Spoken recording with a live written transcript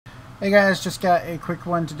Hey guys, just got a quick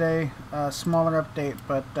one today. Smaller update,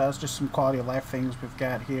 but it's just some quality of life things we've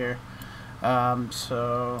got here.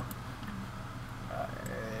 So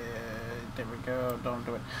there we go. Don't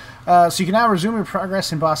do it. So you can now resume your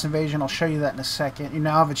progress in Boss Invasion. I'll show you that in a second. You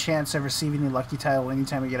now have a chance of receiving the lucky title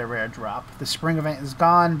anytime you get a rare drop. The spring event is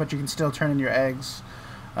gone, but you can still turn in your eggs,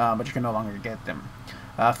 but you can no longer get them.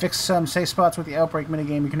 Fix some safe spots with the Outbreak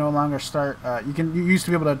minigame. You can no longer start. You used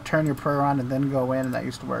to be able to turn your prayer on and then go in, and that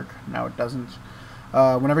used to work. Now it doesn't.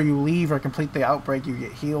 Whenever you leave or complete the Outbreak, you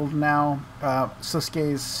get healed now.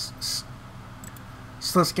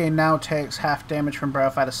 Sliske now takes half damage from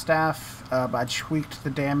Fighter Staff. I tweaked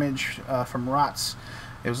the damage from Rots.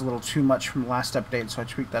 It was a little too much from the last update, so I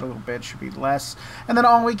tweaked that a little bit. It should be less. And then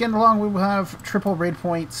all weekend long, we will have triple raid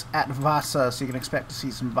points at Vasa, so you can expect to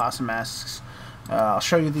see some Vasa masks. I'll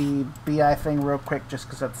show you the BI thing real quick, just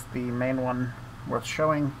because that's the main one worth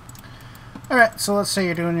showing. All right, so let's say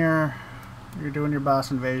you're doing your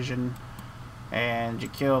boss invasion, and you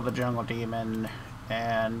kill the jungle demon,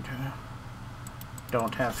 and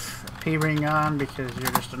don't have P-ring on because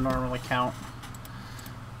you're just a normal account.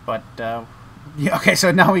 But yeah, okay,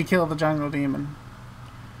 so now we kill the jungle demon.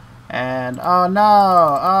 And, oh no,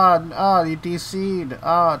 oh, you DC'd,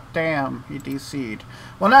 oh damn, you DC'd.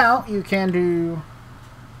 Well now, you can do,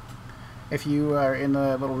 if you are in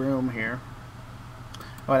the little room here,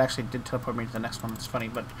 oh it actually did teleport me to the next one, that's funny,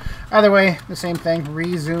 but either way, the same thing,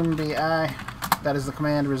 resume BI, that is the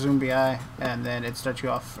command, resume BI, and then it starts you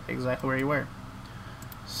off exactly where you were.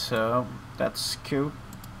 So, that's cool.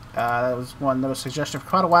 That was one that was suggested for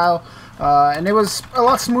quite a while, and it was a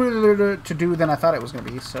lot smoother to do than I thought it was going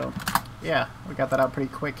to be, so yeah, we got that out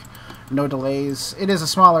pretty quick. No delays. It is a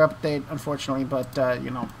smaller update, unfortunately, but, you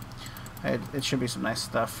know, it should be some nice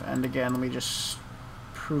stuff. And again, let me just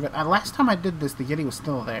prove it. Last time I did this, the Yeti was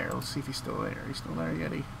still there. Let's see if he's still there. He's still there,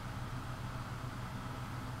 Yeti.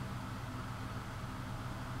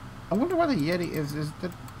 I wonder why the Yeti is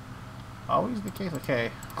that always the case?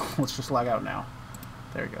 Okay, let's just log out now.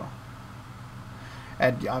 There we go.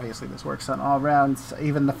 And obviously this works on all rounds,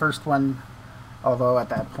 even the first one, although at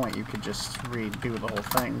that point you could just redo the whole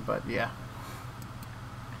thing, but yeah.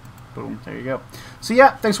 Boom, there you go. So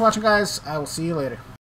yeah, thanks for watching guys, I will see you later.